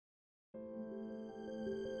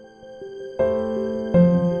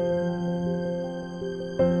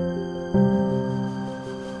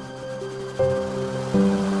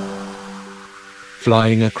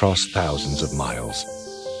flying across thousands of miles,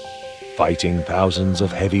 fighting thousands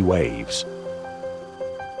of heavy waves.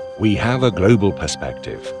 We have a global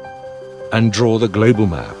perspective and draw the global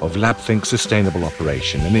map of Labthink's sustainable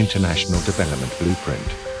operation and international development blueprint.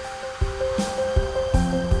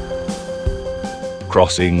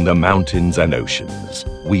 Crossing the mountains and oceans,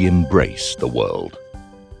 we embrace the world.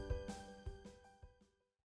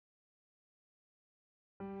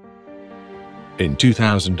 In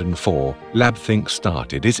 2004, Labthink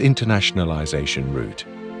started its internationalization route.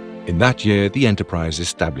 In that year, the enterprise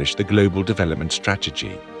established the global development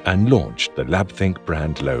strategy and launched the Labthink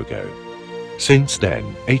brand logo. Since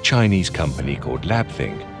then, a Chinese company called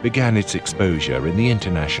Labthink began its exposure in the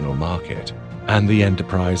international market, and the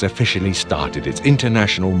enterprise officially started its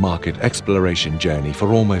international market exploration journey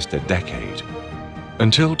for almost a decade.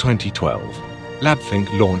 Until 2012,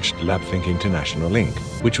 Labthink launched Labthink International Inc.,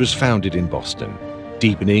 which was founded in Boston,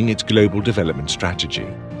 deepening its global development strategy.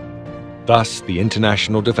 Thus, the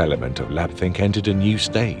international development of Labthink entered a new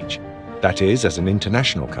stage. That is, as an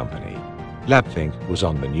international company, Labthink was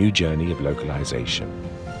on the new journey of localization.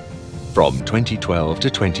 From 2012 to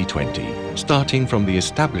 2020, starting from the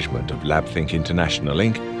establishment of Labthink International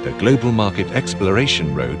Inc., the global market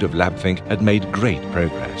exploration road of Labthink had made great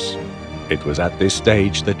progress. It was at this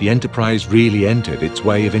stage that the enterprise really entered its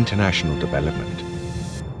way of international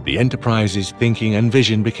development. The enterprise's thinking and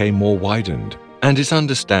vision became more widened, and its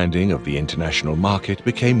understanding of the international market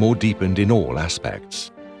became more deepened in all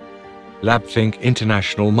aspects. Labthink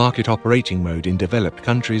International Market Operating Mode in developed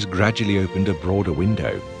countries gradually opened a broader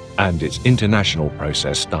window, and its international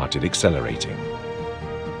process started accelerating.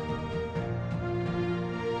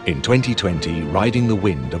 In 2020, riding the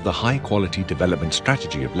wind of the high-quality development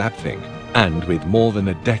strategy of Labthink, and with more than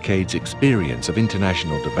a decade's experience of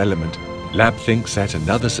international development, Labthink set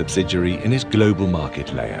another subsidiary in its global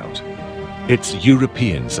market layout. Its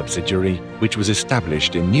European subsidiary, which was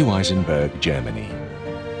established in Neu-Isenburg, Germany.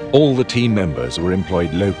 All the team members were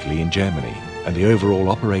employed locally in Germany, and the overall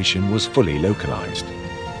operation was fully localized.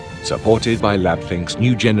 Supported by Labthink's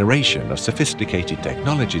new generation of sophisticated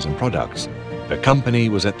technologies and products, the company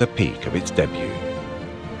was at the peak of its debut.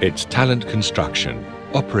 Its talent construction,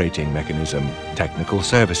 operating mechanism, technical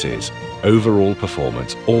services, overall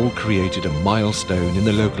performance all created a milestone in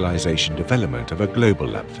the localization development of a global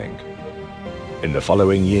Labthink. In the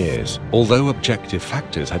following years, although objective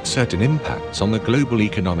factors had certain impacts on the global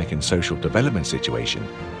economic and social development situation,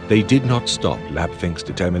 they did not stop Labthink's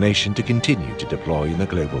determination to continue to deploy in the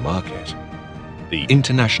global market. The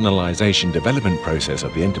internationalization development process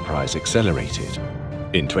of the enterprise accelerated.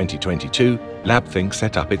 In 2022, Labthink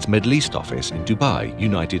set up its Middle East office in Dubai,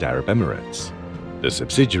 United Arab Emirates. The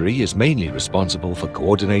subsidiary is mainly responsible for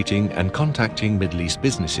coordinating and contacting Middle East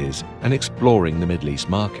businesses and exploring the Middle East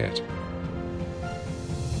market.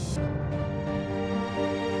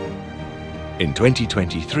 In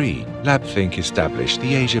 2023, Labthink established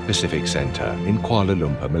the Asia-Pacific Center in Kuala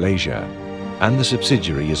Lumpur, Malaysia, and the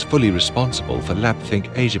subsidiary is fully responsible for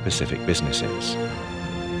Labthink Asia-Pacific businesses.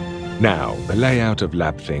 Now, the layout of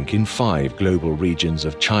Labthink in 5 global regions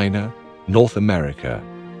of China, North America,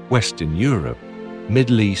 Western Europe,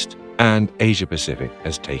 Middle East, and Asia-Pacific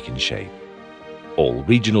has taken shape. All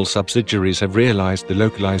regional subsidiaries have realized the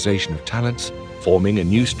localization of talents, forming a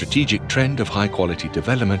new strategic trend of high-quality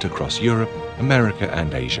development across Europe, America,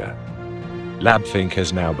 and Asia. Labthink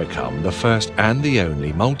has now become the first and the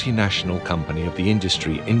only multinational company of the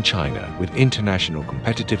industry in China with international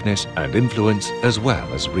competitiveness and influence as well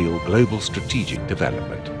as real global strategic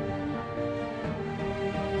development.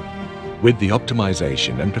 With the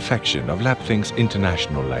optimization and perfection of Labthink's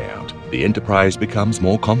international layout, the enterprise becomes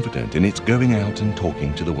more confident in its going out and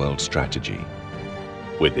talking to the world strategy.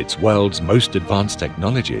 With its world's most advanced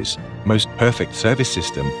technologies, most perfect service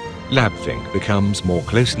system, Labthink becomes more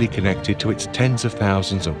closely connected to its tens of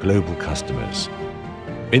thousands of global customers.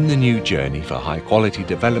 In the new journey for high-quality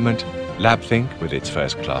development, Labthink, with its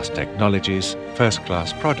first-class technologies,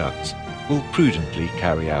 first-class products, will prudently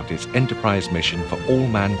carry out its enterprise mission for all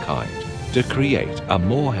mankind to create a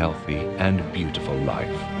more healthy and beautiful life.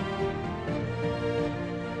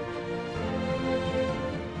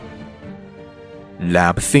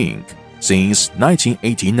 Labthink since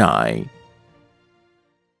 1989.